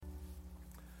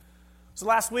So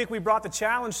last week we brought the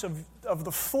challenge of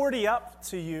the 40 up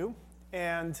to you,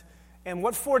 and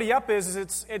what 40 up is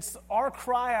it's our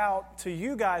cry out to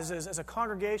you guys as a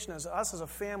congregation, as us as a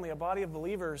family, a body of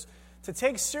believers, to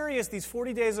take serious these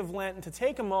 40 days of Lent and to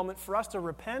take a moment for us to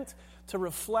repent, to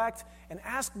reflect, and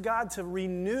ask God to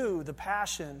renew the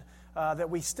passion that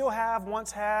we still have,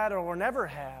 once had, or never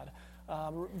had.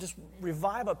 Just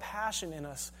revive a passion in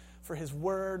us for His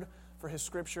Word, for His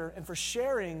Scripture, and for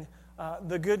sharing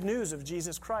the good news of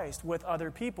Jesus Christ with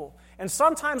other people. And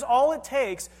sometimes all it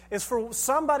takes is for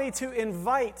somebody to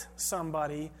invite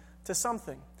somebody to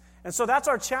something. And so that's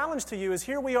our challenge to you, is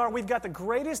here we are, we've got the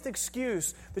greatest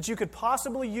excuse that you could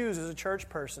possibly use as a church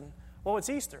person. Well, it's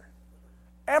Easter.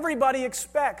 Everybody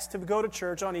expects to go to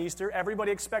church on Easter.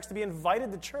 Everybody expects to be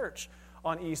invited to church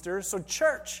on Easter. So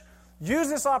church, use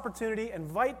this opportunity,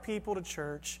 invite people to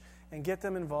church, and get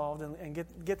them involved and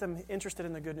get them interested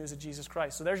in the good news of Jesus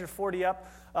Christ. So there's your 40 up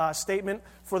statement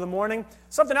for the morning.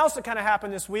 Something else that kind of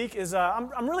happened this week is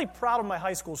I'm really proud of my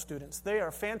high school students. They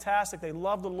are fantastic. They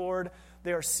love the Lord.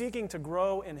 They are seeking to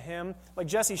grow in Him. Like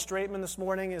Jessie Straitman this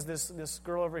morning is this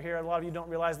girl over here. A lot of you don't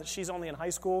realize that she's only in high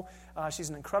school. She's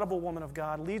an incredible woman of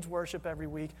God, leads worship every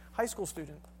week. High school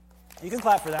student. You can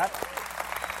clap for that.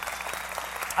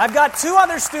 I've got two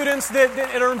other students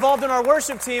that are involved in our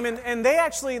worship team, and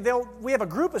we have a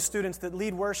group of students that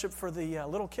lead worship for the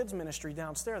little kids ministry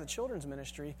downstairs, the children's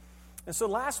ministry. And so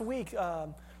last week,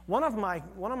 one of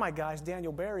my guys,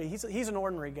 Daniel Barry, he's an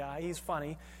ordinary guy, he's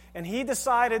funny, and he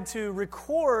decided to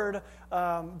record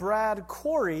Brad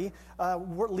Corey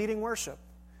leading worship.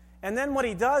 And then what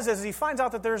he does is he finds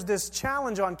out that there's this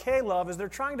challenge on K-Love, is they're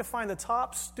trying to find the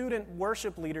top student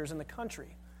worship leaders in the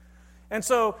country. And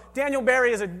so Daniel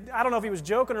Barry I don't know if he was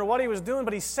joking or what he was doing,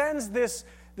 but he sends this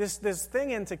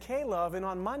thing into K-Love, and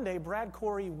on Monday, Brad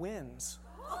Corey wins.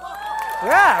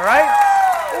 Yeah, right?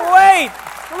 Wait,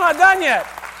 I'm not done yet.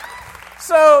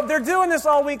 So they're doing this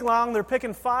all week long. They're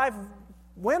picking 5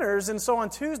 winners, and so on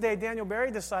Tuesday, Daniel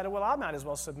Barry decided, well, I might as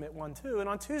well submit one too, and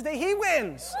on Tuesday, he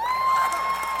wins.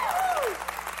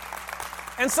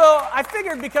 And so I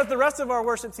figured because the rest of our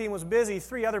worship team was busy,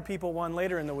 3 other people won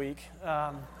later in the week.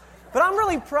 But I'm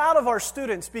really proud of our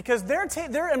students because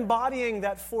they're embodying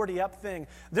that 40 up thing.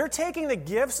 They're taking the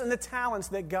gifts and the talents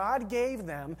that God gave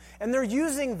them, and they're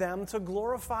using them to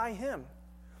glorify Him.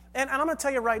 And I'm going to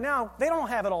tell you right now, they don't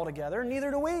have it all together,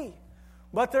 neither do we.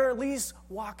 But they're at least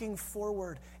walking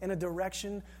forward in a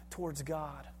direction towards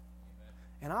God.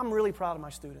 And I'm really proud of my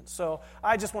students. So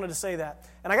I just wanted to say that.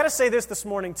 And I got to say this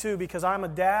morning, too, because I'm a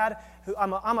dad.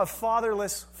 I'm a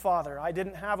fatherless father. I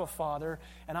didn't have a father,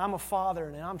 and I'm a father,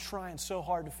 and I'm trying so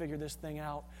hard to figure this thing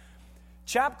out.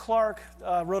 Chap Clark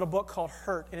wrote a book called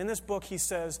Hurt. And in this book, he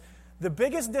says, the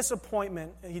biggest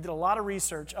disappointment, he did a lot of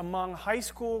research, among high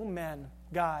school men,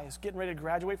 guys, getting ready to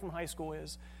graduate from high school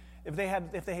is, if they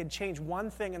had changed one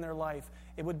thing in their life,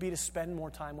 it would be to spend more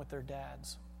time with their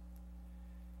dads.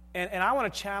 And I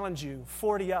want to challenge you,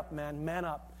 40 up, men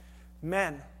up,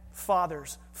 men,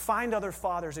 fathers, find other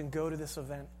fathers and go to this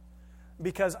event.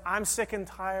 Because I'm sick and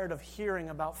tired of hearing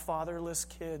about fatherless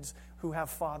kids who have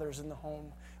fathers in the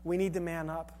home. We need to man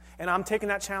up. And I'm taking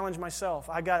that challenge myself.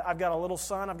 I've got a little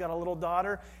son, I've got a little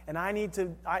daughter, and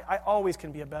I always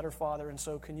can be a better father, and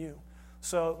so can you.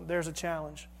 So there's a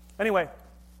challenge. Anyway,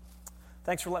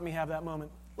 thanks for letting me have that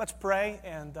moment. Let's pray,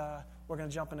 and we're going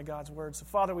to jump into God's Word. So,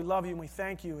 Father, we love you and we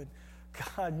thank you. And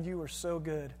God, you are so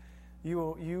good.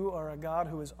 You are a God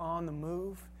who is on the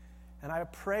move. And I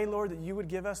pray, Lord, that you would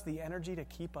give us the energy to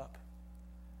keep up.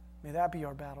 May that be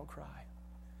our battle cry.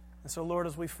 And so, Lord,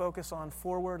 as we focus on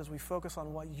forward, as we focus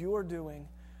on what you're doing,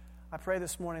 I pray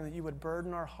this morning that you would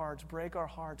burden our hearts, break our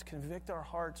hearts, convict our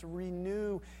hearts,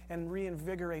 renew and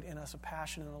reinvigorate in us a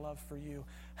passion and a love for you.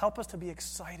 Help us to be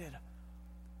excited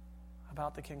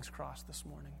about the King's Cross this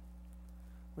morning.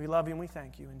 We love you and we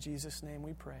thank you. In Jesus' name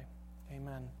we pray.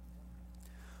 Amen.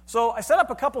 So I set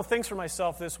up a couple things for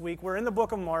myself this week. We're in the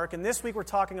book of Mark, and this week we're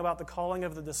talking about the calling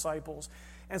of the disciples.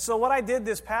 And so what I did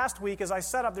this past week is I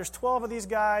set up, there's 12 of these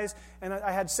guys, and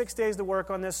I had 6 days to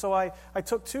work on this, so I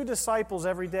took 2 disciples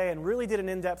every day and really did an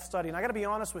in-depth study. And I got to be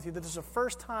honest with you, that this is the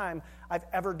first time I've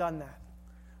ever done that,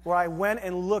 where I went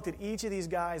and looked at each of these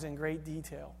guys in great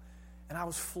detail. And I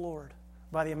was floored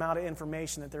by the amount of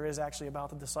information that there is actually about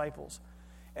the disciples.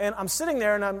 And I'm sitting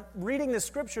there and I'm reading the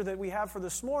scripture that we have for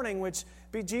this morning, which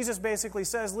Jesus basically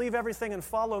says, leave everything and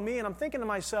follow me. And I'm thinking to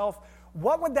myself,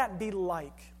 what would that be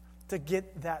like to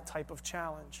get that type of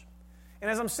challenge? And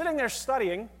as I'm sitting there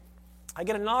studying, I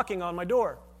get a knocking on my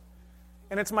door.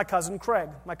 And it's my cousin Craig.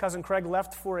 My cousin Craig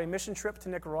left for a mission trip to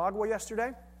Nicaragua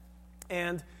yesterday.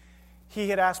 And he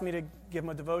had asked me to give him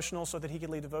a devotional so that he could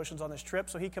lead devotions on this trip,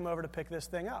 so he'd come over to pick this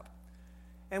thing up.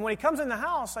 And when he comes in the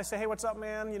house, I say, hey, what's up,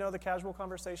 man? You know, the casual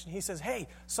conversation. He says, hey,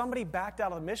 somebody backed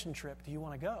out of the mission trip. Do you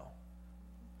want to go?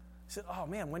 I said, oh,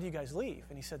 man, when do you guys leave?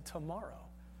 And he said, tomorrow.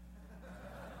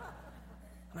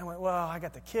 And I went, well, I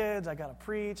got the kids. I got to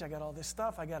preach. I got all this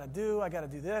stuff I got to do. I got to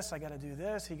do this. I got to do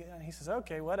this. He says,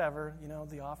 okay, whatever. You know,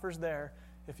 the offer's there.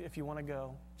 If you want to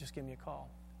go, just give me a call.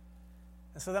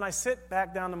 And so then I sit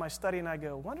back down to my study and I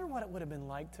go, wonder what it would have been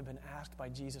like to have been asked by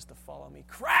Jesus to follow me.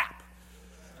 Crap!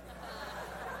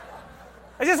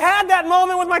 I just had that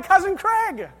moment with my cousin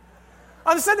Craig.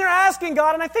 I'm sitting there asking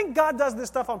God, and I think God does this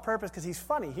stuff on purpose because he's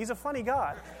funny. He's a funny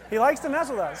God. He likes to mess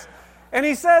with us. And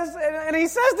he says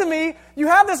to me, you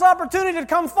have this opportunity to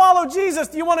come follow Jesus.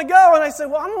 Do you want to go? And I said,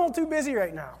 well, I'm a little too busy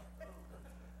right now.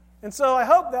 And so I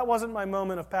hope that wasn't my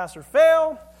moment of pass or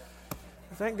fail.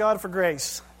 Thank God for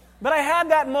grace. But I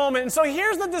had that moment. And so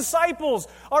here's the disciples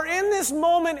are in this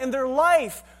moment in their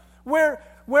life where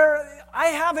I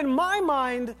have in my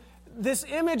mind this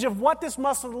image of what this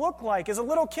must have looked like. As a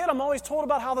little kid, I'm always told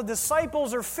about how the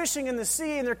disciples are fishing in the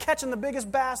sea and they're catching the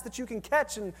biggest bass that you can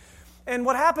catch. And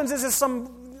what happens is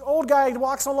some old guy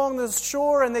walks along the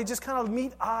shore and they just kind of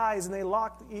meet eyes and they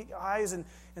lock eyes. And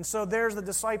so there's the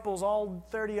disciples, all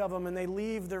 30 of them, and they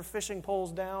leave their fishing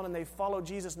poles down and they follow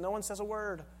Jesus. No one says a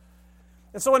word.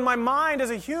 And so in my mind as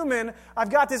a human, I've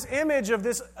got this image of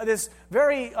this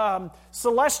very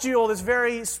celestial, this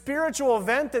very spiritual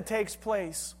event that takes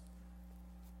place.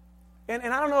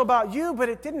 And I don't know about you, but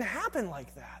it didn't happen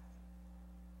like that.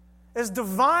 As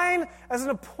divine as an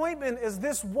appointment as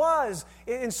this was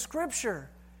in Scripture,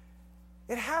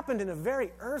 it happened in a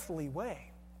very earthly way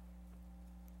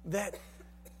that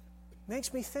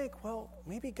makes me think, well,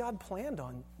 maybe God planned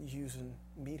on using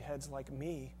meatheads like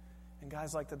me and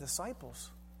guys like the disciples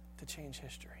to change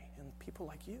history, and people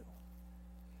like you.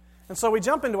 And so we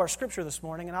jump into our Scripture this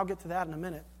morning, and I'll get to that in a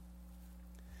minute.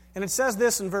 And it says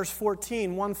this in verse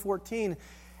 14, 1:14,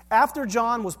 after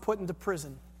John was put into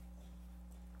prison.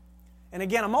 And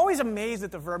again, I'm always amazed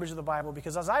at the verbiage of the Bible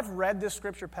because as I've read this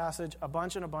Scripture passage a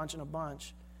bunch,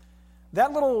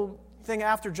 that little thing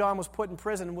after John was put in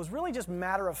prison was really just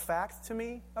matter of fact to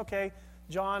me. Okay,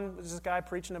 John was this guy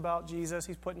preaching about Jesus.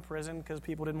 He's put in prison because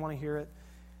people didn't want to hear it.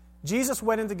 Jesus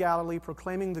went into Galilee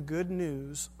proclaiming the good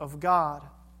news of God.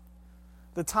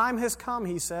 The time has come,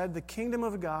 he said. The kingdom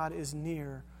of God is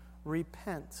near.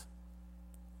 Repent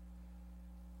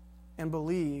and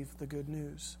believe the good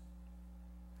news.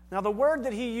 Now, the word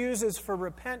that he uses for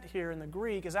repent here in the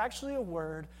Greek is actually a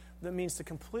word that means to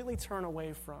completely turn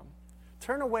away from.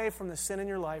 Turn away from the sin in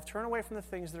your life. Turn away from the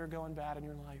things that are going bad in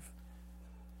your life.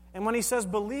 And when he says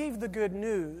believe the good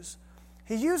news,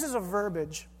 he uses a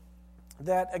verbiage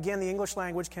that, again, the English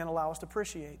language can't allow us to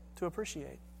appreciate.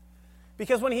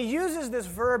 Because when he uses this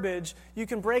verbiage, you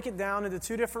can break it down into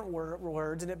two different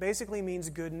words, and it basically means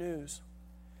good news.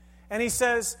 And he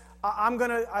says, I'm going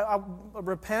to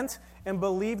repent and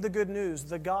believe the good news,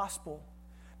 the gospel.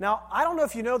 Now, I don't know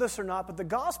if you know this or not, but the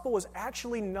gospel is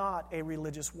actually not a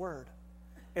religious word.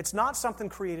 It's not something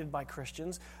created by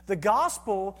Christians. The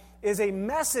gospel is a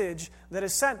message that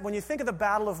is sent. When you think of the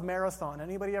Battle of Marathon,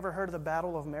 anybody ever heard of the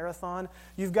Battle of Marathon?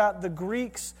 You've got the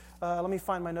Greeks, let me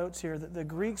find my notes here. The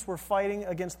Greeks were fighting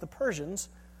against the Persians.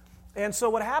 And so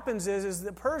what happens is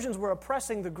the Persians were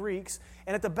oppressing the Greeks,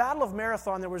 and at the Battle of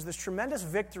Marathon, there was this tremendous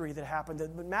victory that happened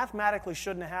that mathematically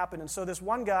shouldn't have happened. And so this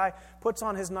one guy puts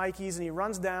on his Nikes, and he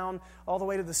runs down all the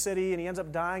way to the city, and he ends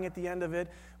up dying at the end of it.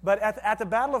 But at the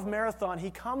Battle of Marathon, he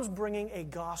comes bringing a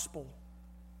gospel.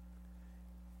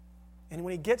 And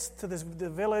when he gets to the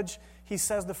village, he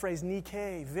says the phrase,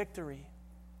 Nike, victory.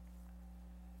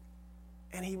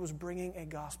 And he was bringing a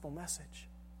gospel message.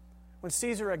 When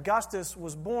Caesar Augustus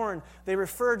was born, they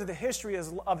referred to the history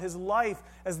of his life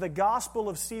as the gospel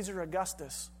of Caesar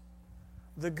Augustus,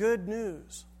 the good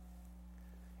news.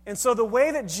 And so the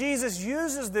way that Jesus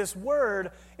uses this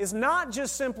word is not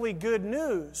just simply good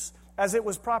news, as it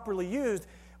was properly used.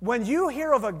 When you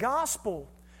hear of a gospel,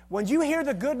 when you hear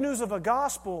the good news of a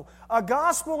gospel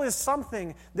is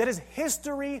something that is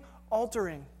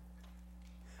history-altering.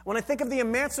 When I think of the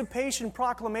Emancipation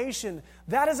Proclamation,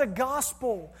 that is a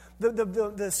gospel.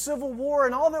 The Civil War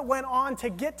and all that went on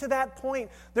to get to that point,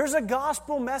 there's a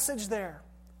gospel message there.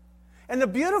 And the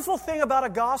beautiful thing about a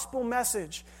gospel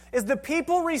message is the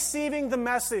people receiving the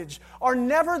message are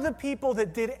never the people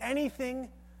that did anything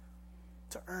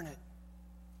to earn it.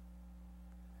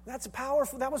 That's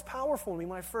powerful. That was powerful to me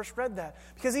when I first read that.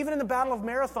 Because even in the Battle of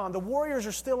Marathon, the warriors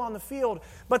are still on the field.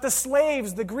 But the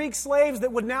slaves, the Greek slaves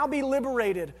that would now be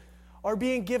liberated, are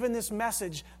being given this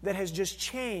message that has just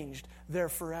changed their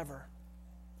forever.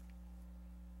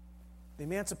 the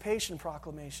Emancipation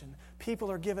Proclamation, people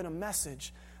are given a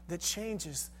message that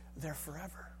changes their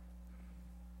forever.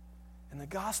 And the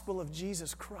gospel of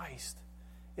Jesus Christ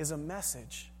is a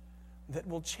message that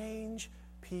will change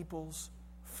people's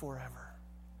forever.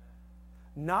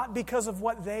 Not because of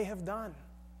what they have done,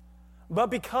 but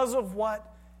because of what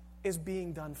is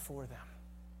being done for them.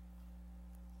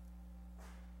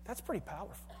 That's pretty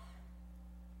powerful.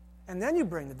 And then you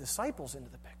bring the disciples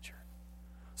into the picture.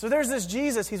 So there's this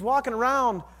Jesus, he's walking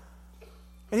around,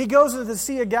 and he goes into the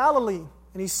Sea of Galilee,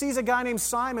 and he sees a guy named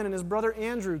Simon and his brother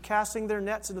Andrew casting their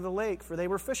nets into the lake, for they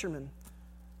were fishermen.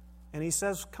 And he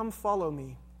says, "Come follow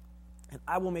me, and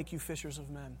I will make you fishers of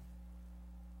men."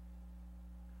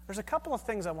 There's a couple of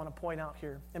things I want to point out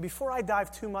here. And before I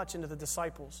dive too much into the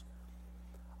disciples,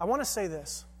 I want to say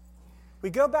this.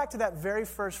 We go back to that very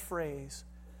first phrase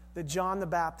that John the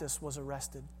Baptist was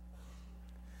arrested.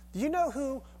 Do you know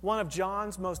who one of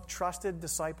John's most trusted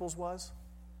disciples was?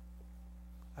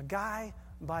 A guy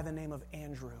by the name of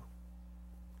Andrew.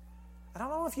 I don't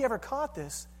know if you ever caught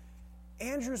this.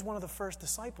 Andrew's one of the first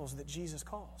disciples that Jesus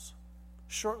calls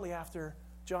shortly after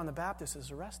John the Baptist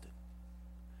is arrested.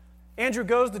 Andrew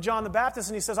goes to John the Baptist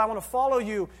and he says, "I want to follow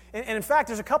you." And in fact,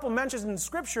 there's a couple mentions in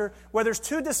Scripture where there's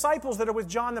two disciples that are with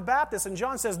John the Baptist. And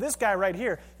John says, "This guy right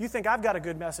here, you think I've got a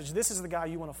good message. This is the guy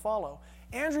you want to follow."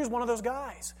 Andrew's one of those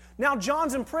guys. Now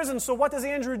John's in prison, so what does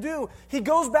Andrew do? He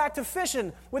goes back to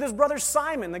fishing with his brother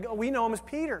Simon. We know him as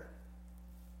Peter.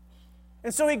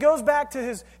 And so he goes back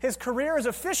to his career as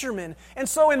a fisherman. And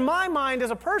so in my mind as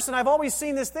a person, I've always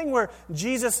seen this thing where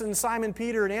Jesus and Simon,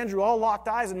 Peter, and Andrew all locked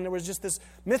eyes, and there was just this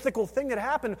mythical thing that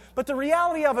happened. But the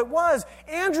reality of it was,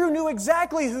 Andrew knew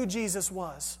exactly who Jesus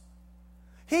was.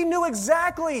 He knew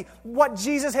exactly what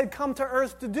Jesus had come to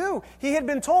earth to do. He had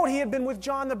been told he had been with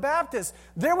John the Baptist.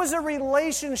 There was a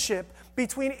relationship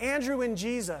between Andrew and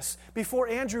Jesus before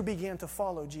Andrew began to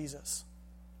follow Jesus.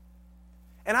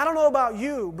 And I don't know about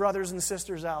you, brothers and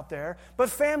sisters out there, but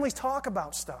families talk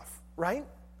about stuff, right?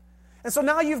 And so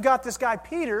now you've got this guy,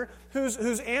 Peter,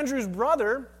 who's Andrew's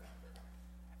brother.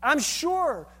 I'm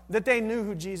sure that they knew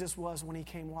who Jesus was when he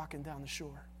came walking down the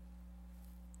shore.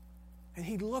 And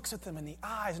he looks at them in the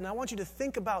eyes, and I want you to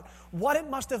think about what it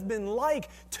must have been like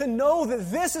to know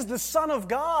that this is the Son of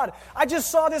God. I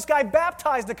just saw this guy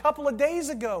baptized a couple of days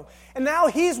ago, and now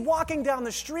he's walking down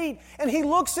the street, and he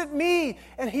looks at me,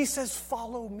 and he says,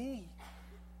 "Follow me."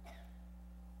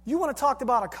 You want to talk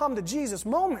about a come to Jesus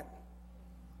moment.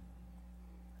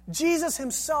 Jesus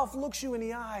himself looks you in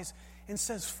the eyes and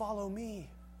says, "Follow me."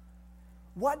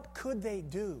 What could they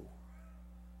do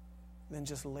than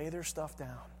just lay their stuff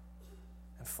down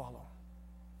and follow?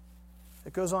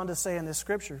 It goes on to say in this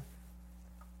scripture,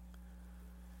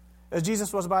 as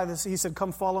Jesus was by the sea, he said,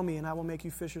 "Come follow me, and I will make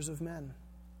you fishers of men."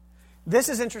 This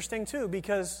is interesting too,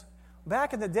 because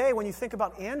back in the day, when you think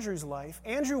about Andrew's life,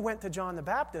 Andrew went to John the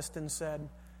Baptist and said,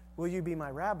 "Will you be my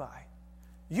rabbi?"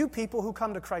 You people who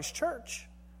come to Christ Church,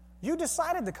 you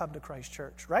decided to come to Christ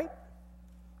Church, right?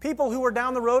 People who were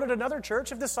down the road at another church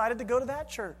have decided to go to that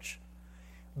church.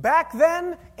 Back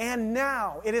then and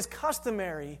now, it is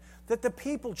customary that the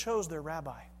people chose their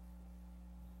rabbi,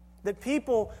 that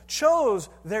people chose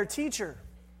their teacher.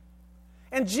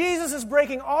 And Jesus is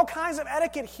breaking all kinds of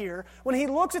etiquette here when he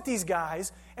looks at these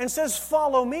guys and says,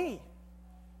 "Follow me."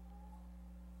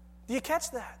 Do you catch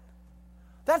that?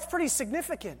 That's pretty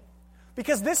significant,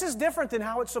 because this is different than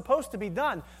how it's supposed to be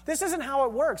done. This isn't how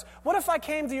it works. What if I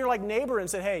came to your neighbor and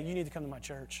said, "Hey, you need to come to my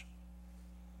church.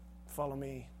 Follow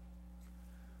me"?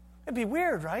 It'd be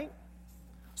weird, right?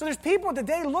 So there's people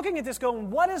today looking at this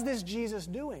going, "What is this Jesus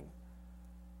doing?"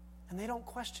 And they don't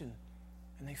question,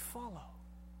 and they follow.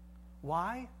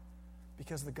 Why?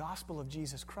 Because the gospel of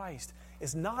Jesus Christ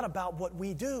is not about what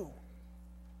we do.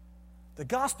 The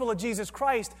gospel of Jesus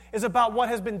Christ is about what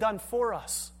has been done for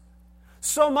us.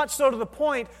 So much so to the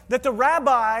point that the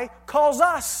rabbi calls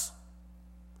us,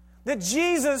 that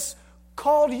Jesus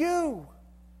called you.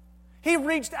 He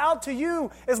reached out to you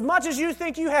as much as you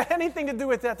think you had anything to do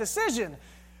with that decision.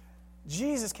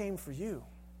 Jesus came for you.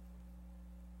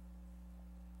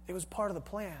 It was part of the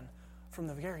plan from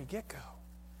the very get-go.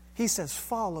 He says,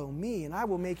 "Follow me, and I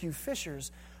will make you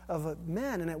fishers of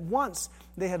men." And at once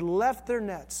they had left their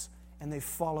nets, and they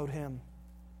followed him.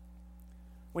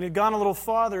 When he had gone a little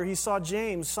farther, he saw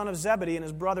James, son of Zebedee, and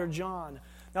his brother John.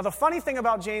 Now the funny thing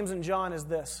about James and John is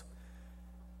this.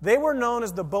 They were known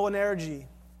as the Boanerges.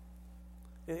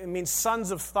 It means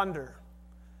sons of thunder,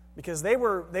 because they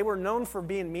were known for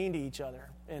being mean to each other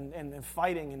and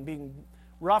fighting and being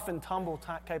rough and tumble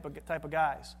type of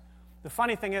guys. The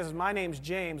funny thing is my name's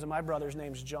James and my brother's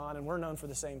name's John, and we're known for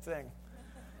the same thing.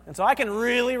 And so I can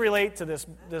really relate to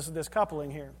this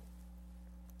coupling here.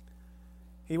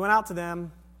 He went out to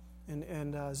them,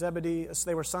 and Zebedee,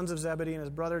 they were sons of Zebedee and his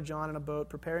brother John in a boat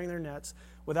preparing their nets.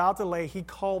 Without delay, he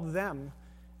called them,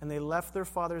 and they left their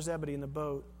father Zebedee in the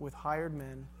boat with hired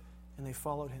men, and they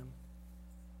followed him.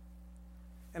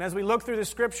 And as we look through the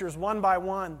scriptures one by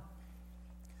one,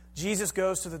 Jesus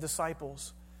goes to the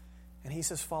disciples, and he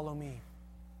says, "Follow me."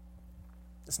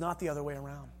 It's not the other way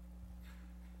around.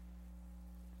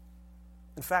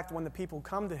 In fact, when the people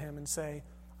come to him and say,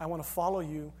 "I want to follow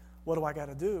you, what do I got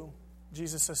to do?"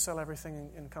 Jesus says, "Sell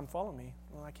everything and come follow me."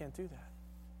 Well, I can't do that.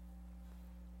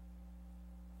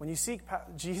 When you seek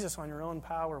Jesus on your own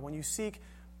power, when you seek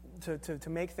to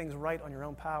make things right on your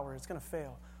own power, it's going to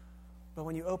fail. But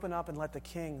when you open up and let the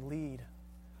King lead,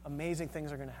 amazing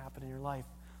things are going to happen in your life.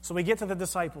 So we get to the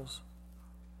disciples.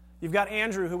 You've got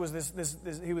Andrew, who was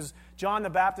he was John the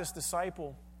Baptist's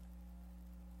disciple.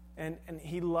 And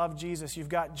he loved Jesus. You've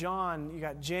got John, you've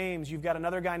got James, you've got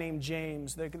another guy named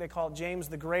James. They call it James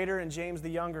the Greater and James the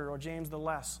Younger, or James the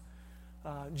Less.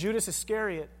 Judas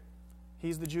Iscariot,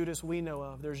 he's the Judas we know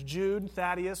of. There's Jude,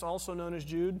 Thaddeus, also known as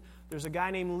Jude. There's a guy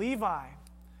named Levi.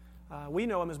 We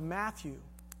know him as Matthew.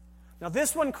 Now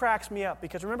this one cracks me up,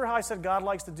 because remember how I said God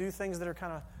likes to do things that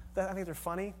are I think they're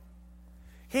funny?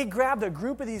 He grabbed a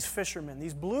group of these fishermen,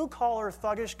 these blue-collar,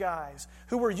 thuggish guys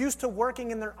who were used to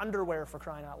working in their underwear, for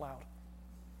crying out loud.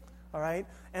 All right?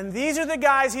 And these are the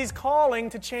guys he's calling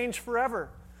to change forever.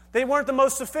 They weren't the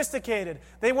most sophisticated.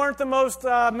 They weren't the most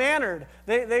mannered.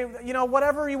 They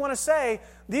whatever you want to say,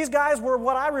 these guys were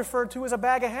what I refer to as a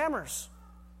bag of hammers.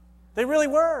 They really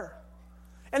were.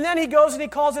 And then he goes and he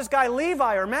calls this guy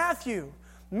Levi, or Matthew.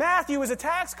 Matthew is a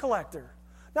tax collector.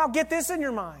 Now get this in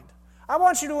your mind. I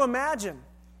want you to imagine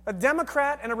a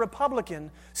Democrat and a Republican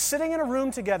sitting in a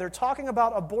room together talking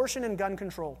about abortion and gun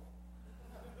control.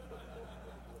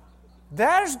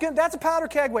 That's a powder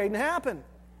keg waiting to happen.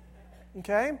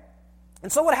 Okay?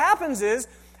 And so what happens is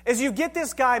you get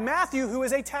this guy, Matthew, who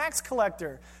is a tax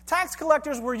collector. Tax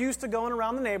collectors were used to going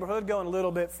around the neighborhood, going a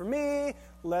little bit for me,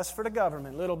 less for the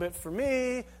government. A little bit for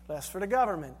me, less for the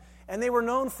government. And they were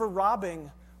known for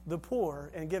robbing the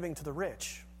poor and giving to the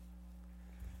rich.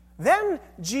 Then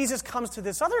Jesus comes to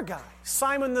this other guy,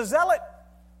 Simon the Zealot.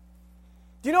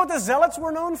 Do you know what the Zealots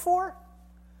were known for?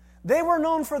 They were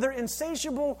known for their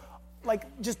insatiable,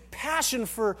 just passion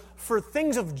for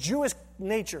things of Jewish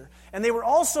nature. And they were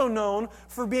also known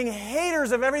for being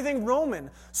haters of everything Roman.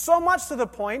 So much to the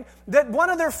point that one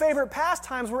of their favorite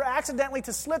pastimes were accidentally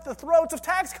to slit the throats of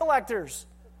tax collectors.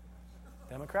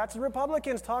 Democrats and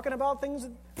Republicans talking about things.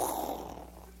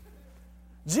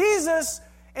 Jesus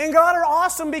and God are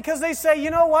awesome, because they say, you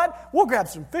know what? We'll grab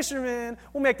some fishermen.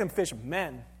 We'll make them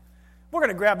fishermen. We're going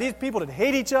to grab these people that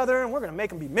hate each other, and we're going to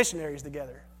make them be missionaries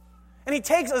together. And he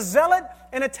takes a zealot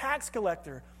and a tax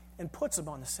collector and puts them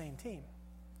on the same team.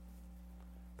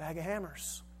 Bag of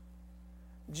hammers.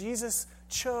 Jesus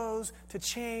chose to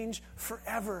change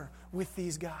forever with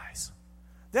these guys.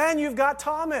 Then you've got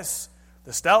Thomas,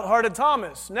 the stout-hearted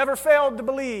Thomas, never failed to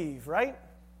believe, right?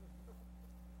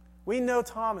 We know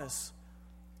Thomas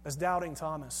as Doubting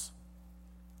Thomas.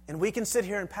 And we can sit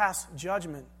here and pass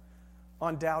judgment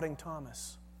on Doubting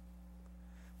Thomas.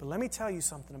 But let me tell you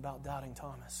something about Doubting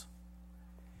Thomas.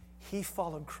 He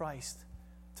followed Christ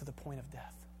to the point of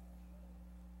death.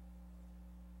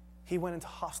 He went into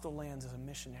hostile lands as a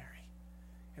missionary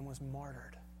and was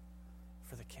martyred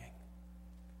for the King.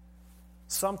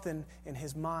 Something in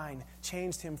his mind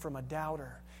changed him from a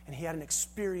doubter, and he had an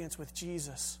experience with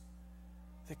Jesus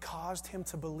that caused him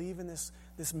to believe in this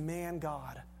man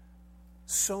God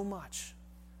so much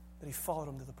that he followed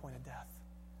him to the point of death.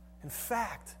 In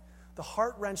fact, the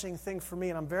heart-wrenching thing for me,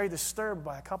 and I'm very disturbed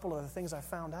by a couple of the things I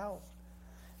found out,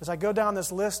 as I go down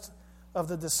this list of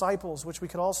the disciples, which we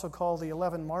could also call the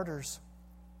 11 martyrs,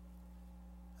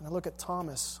 and I look at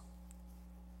Thomas,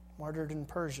 martyred in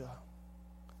Persia.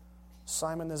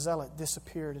 Simon the Zealot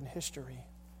disappeared in history.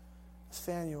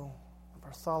 Nathaniel,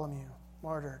 Bartholomew,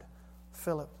 martyred.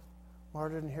 Philip,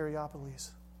 martyred in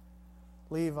Hierapolis.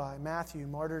 Levi, Matthew,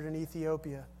 martyred in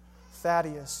Ethiopia.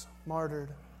 Thaddeus, martyred.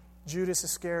 Judas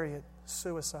Iscariot,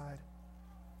 suicide.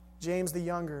 James the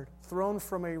Younger, thrown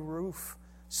from a roof,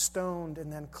 stoned,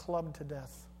 and then clubbed to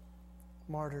death,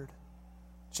 martyred.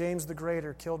 James the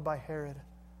Greater, killed by Herod.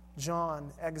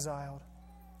 John, exiled.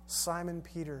 Simon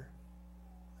Peter,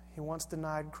 he once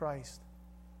denied Christ,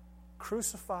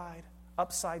 crucified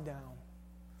upside down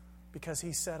because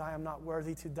he said, I am not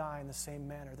worthy to die in the same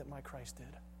manner that my Christ did.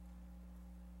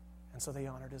 And so they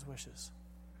honored his wishes.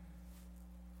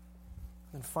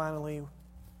 And finally,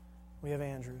 we have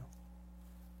Andrew,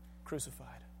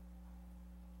 crucified.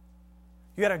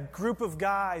 You had a group of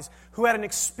guys who had an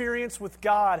experience with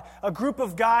God, a group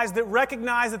of guys that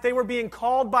recognized that they were being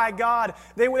called by God.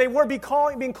 They were being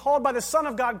called by the Son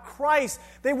of God, Christ.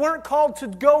 They weren't called to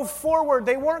go forward.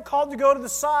 They weren't called to go to the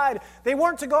side. They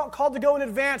weren't called to go in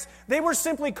advance. They were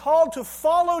simply called to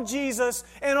follow Jesus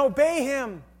and obey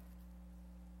Him.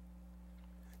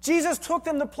 Jesus took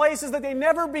them to places that they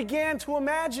never began to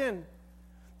imagine.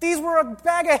 These were a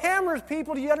bag of hammers,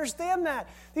 people. Do you understand that?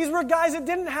 These were guys that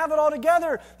didn't have it all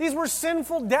together. These were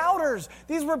sinful doubters.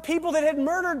 These were people that had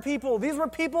murdered people. These were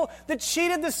people that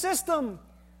cheated the system.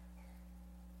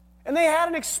 And they had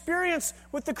an experience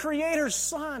with the Creator's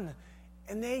Son,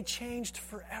 and they changed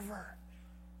forever.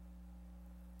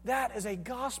 That is a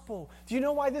gospel. Do you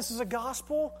know why this is a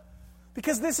gospel?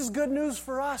 Because this is good news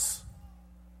for us.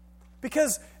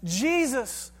 Because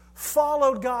Jesus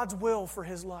followed God's will for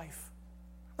His life.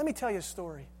 Let me tell you a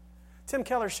story. Tim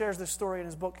Keller shares this story in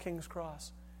his book, King's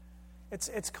Cross.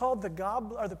 It's called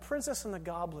The Princess and the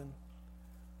Goblin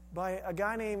by a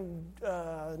guy named,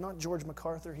 not George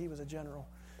MacArthur, he was a general,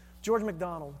 George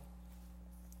MacDonald.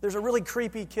 There's a really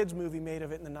creepy kids movie made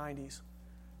of it in the 90s, if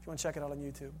you want to check it out on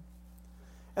YouTube.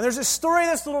 And there's this story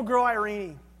of this little girl,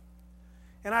 Irene.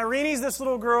 And Irene's this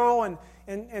little girl,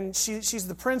 and she's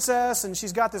the princess, and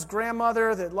she's got this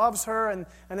grandmother that loves her, and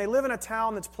they live in a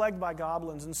town that's plagued by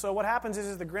goblins. And so what happens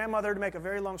is the grandmother, to make a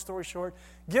very long story short,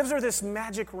 gives her this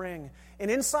magic ring. And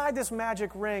inside this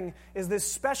magic ring is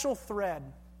this special thread.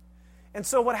 And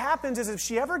so what happens is if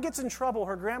she ever gets in trouble,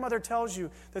 her grandmother tells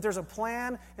you that there's a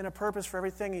plan and a purpose for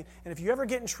everything. And if you ever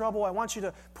get in trouble, I want you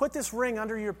to put this ring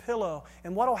under your pillow.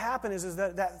 And what will happen is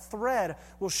that thread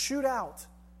will shoot out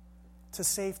to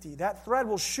safety. That thread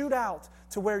will shoot out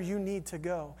to where you need to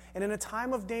go. And in a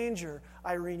time of danger,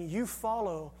 Irene, you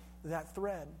follow that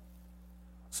thread.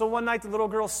 So one night the little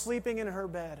girl's sleeping in her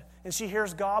bed, and she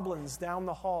hears goblins down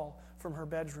the hall from her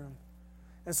bedroom.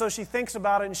 And so she thinks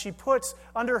about it, and she puts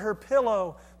under her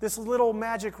pillow this little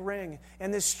magic ring,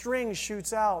 and this string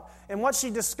shoots out. And what she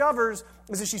discovers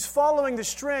is that she's following the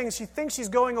string. She thinks she's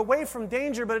going away from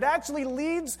danger, but it actually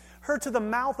leads her to the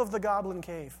mouth of the goblin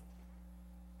cave.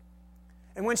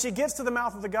 And when she gets to the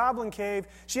mouth of the goblin cave,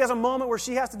 she has a moment where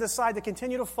she has to decide to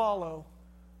continue to follow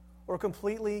or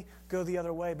completely go the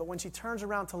other way. But when she turns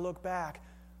around to look back,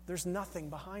 there's nothing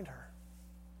behind her.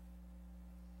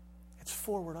 It's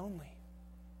forward only.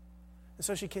 And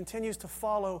so she continues to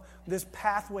follow this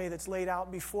pathway that's laid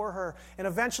out before her. And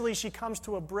eventually she comes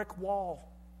to a brick wall.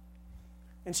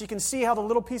 And she can see how the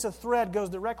little piece of thread goes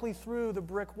directly through the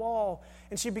brick wall.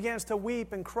 And she begins to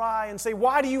weep and cry and say,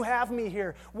 "Why do you have me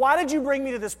here? Why did you bring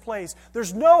me to this place?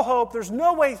 There's no hope. There's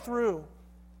no way through."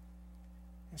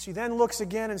 And she then looks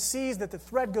again and sees that the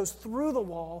thread goes through the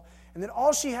wall, and that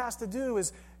all she has to do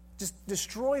is just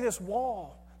destroy this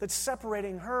wall that's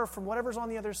separating her from whatever's on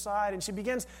the other side. And she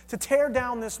begins to tear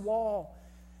down this wall.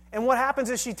 And what happens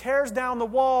is she tears down the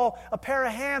wall, a pair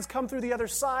of hands come through the other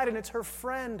side, and it's her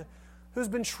friend who's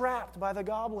been trapped by the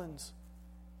goblins.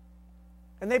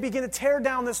 And they begin to tear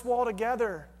down this wall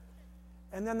together,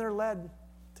 and then they're led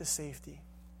to safety.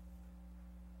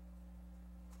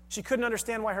 She couldn't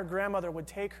understand why her grandmother would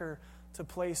take her to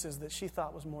places that she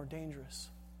thought was more dangerous.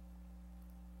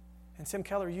 And Tim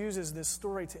Keller uses this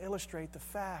story to illustrate the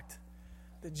fact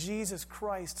that Jesus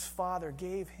Christ's Father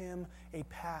gave him a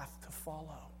path to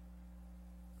follow.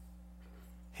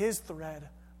 His thread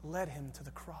led him to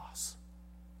the cross.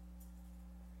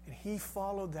 And he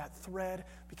followed that thread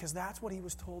because that's what he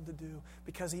was told to do,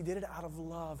 because he did it out of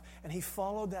love. And he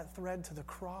followed that thread to the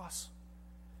cross,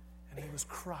 and he was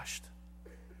crushed.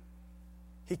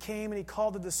 He came and he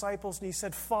called the disciples and he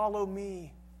said, "Follow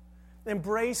me,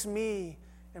 embrace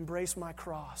my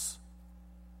cross."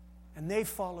 And they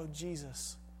followed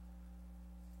Jesus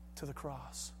to the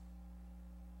cross.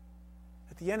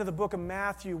 At the end of the book of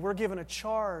Matthew, we're given a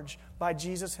charge by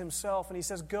Jesus himself, and he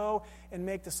says, "Go and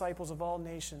make disciples of all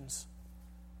nations."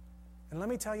 And let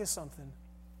me tell you something.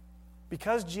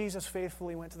 Because Jesus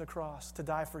faithfully went to the cross to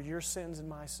die for your sins and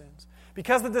my sins,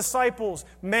 because the disciples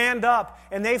manned up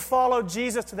and they followed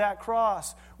Jesus to that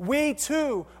cross, we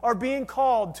too are being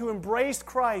called to embrace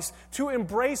Christ, to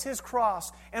embrace his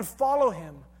cross, and follow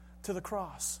him to the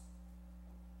cross.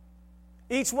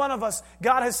 Each one of us,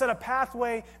 God has set a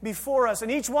pathway before us. And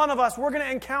each one of us, we're going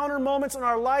to encounter moments in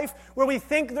our life where we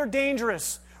think they're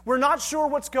dangerous, We're not sure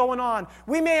what's going on.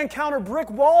 We may encounter brick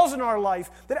walls in our life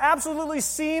that absolutely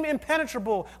seem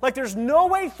impenetrable, like there's no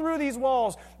way through these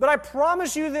walls. But I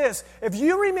promise you this, if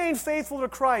you remain faithful to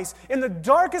Christ in the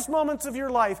darkest moments of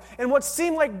your life and what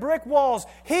seem like brick walls,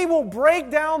 He will break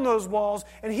down those walls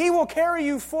and He will carry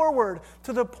you forward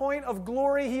to the point of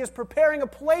glory. He is preparing a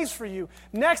place for you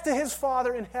next to His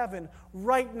Father in heaven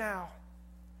right now.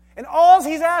 And all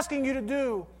He's asking you to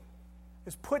do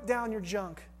is put down your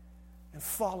junk and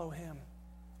follow Him.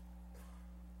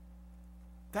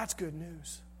 That's good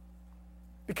news.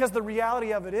 Because the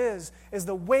reality of it is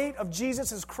the weight of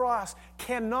Jesus' cross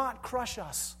cannot crush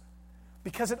us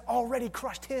because it already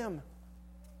crushed Him.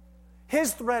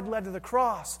 His thread led to the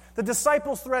cross. The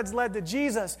disciples' threads led to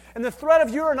Jesus. And the thread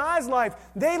of your and I's life,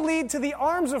 they lead to the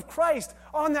arms of Christ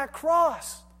on that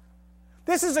cross.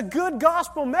 This is a good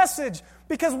gospel message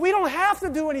because we don't have to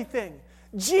do anything.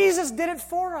 Jesus did it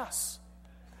for us.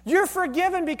 You're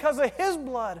forgiven because of His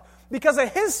blood, because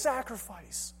of His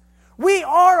sacrifice. We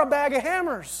are a bag of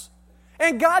hammers.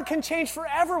 And God can change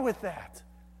forever with that.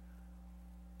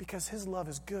 Because His love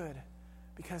is good.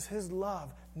 Because His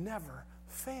love never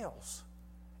fails.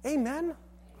 Amen?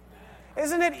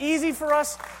 Isn't it easy for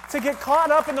us to get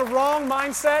caught up in the wrong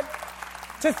mindset?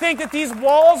 To think that these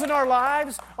walls in our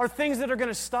lives are things that are going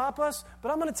to stop us?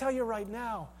 But I'm going to tell you right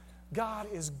now, God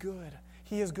is good.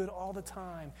 He is good all the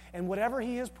time. And whatever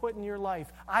He has put in your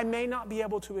life, I may not be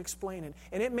able to explain it.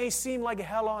 And it may seem like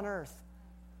hell on earth.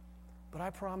 But I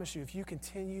promise you, if you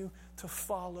continue to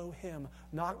follow Him,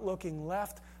 not looking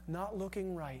left, not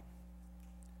looking right,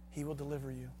 He will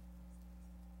deliver you.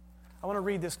 I want to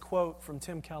read this quote from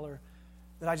Tim Keller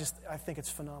that I think it's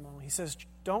phenomenal. He says,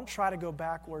 "Don't try to go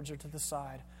backwards or to the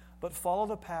side, but follow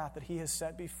the path that He has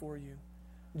set before you.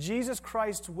 Jesus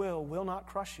Christ's will not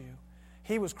crush you.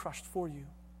 He was crushed for you.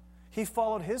 He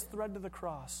followed His thread to the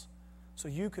cross so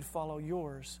you could follow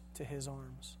yours to His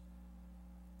arms."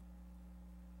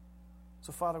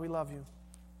 So, Father, we love you.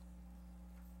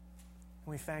 And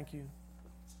we thank you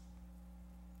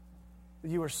that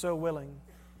you are so willing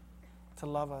to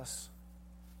love us,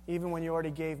 even when you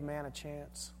already gave man a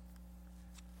chance.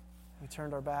 We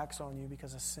turned our backs on you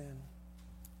because of sin.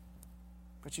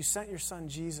 But you sent your Son,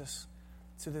 Jesus,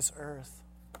 to this earth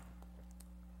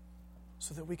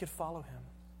so that we could follow Him.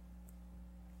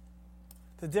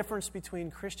 The difference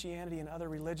between Christianity and other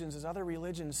religions is other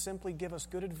religions simply give us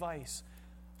good advice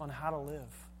on how to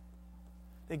live.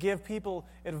 They give people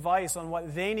advice on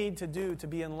what they need to do to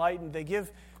be enlightened. They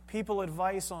give people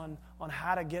advice on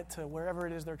how to get to wherever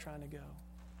it is they're trying to go.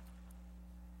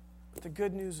 But the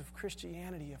good news of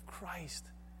Christianity, of Christ,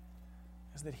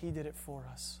 is that He did it for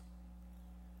us.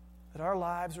 That our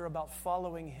lives are about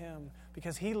following Him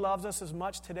because He loves us as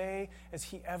much today as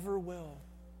He ever will.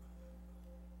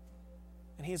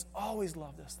 And He has always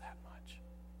loved us that much.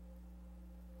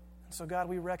 And so, God,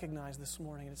 we recognize this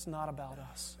morning it's not about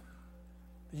us.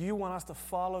 You want us to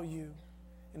follow You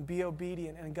and be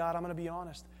obedient. And God, I'm going to be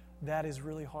honest, that is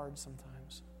really hard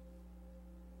sometimes.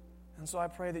 And so I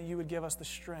pray that You would give us the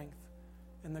strength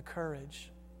and the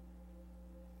courage.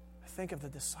 I think of the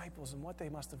disciples and what they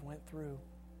must have went through.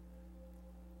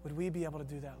 Would we be able to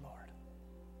do that, Lord?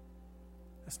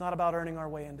 It's not about earning our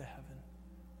way into heaven,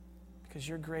 because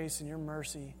Your grace and Your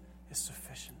mercy is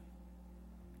sufficient.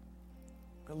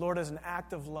 But Lord, as an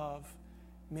act of love,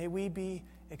 may we be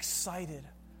excited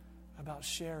about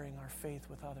sharing our faith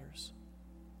with others,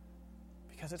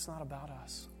 because it's not about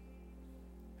us.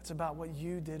 It's about what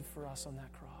You did for us on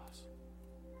that cross.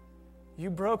 You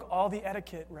broke all the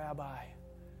etiquette, Rabbi,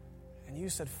 and You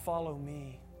said, "Follow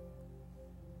Me."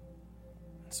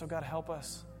 And so, God, help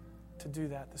us to do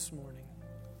that this morning.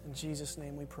 In Jesus'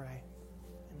 name we pray.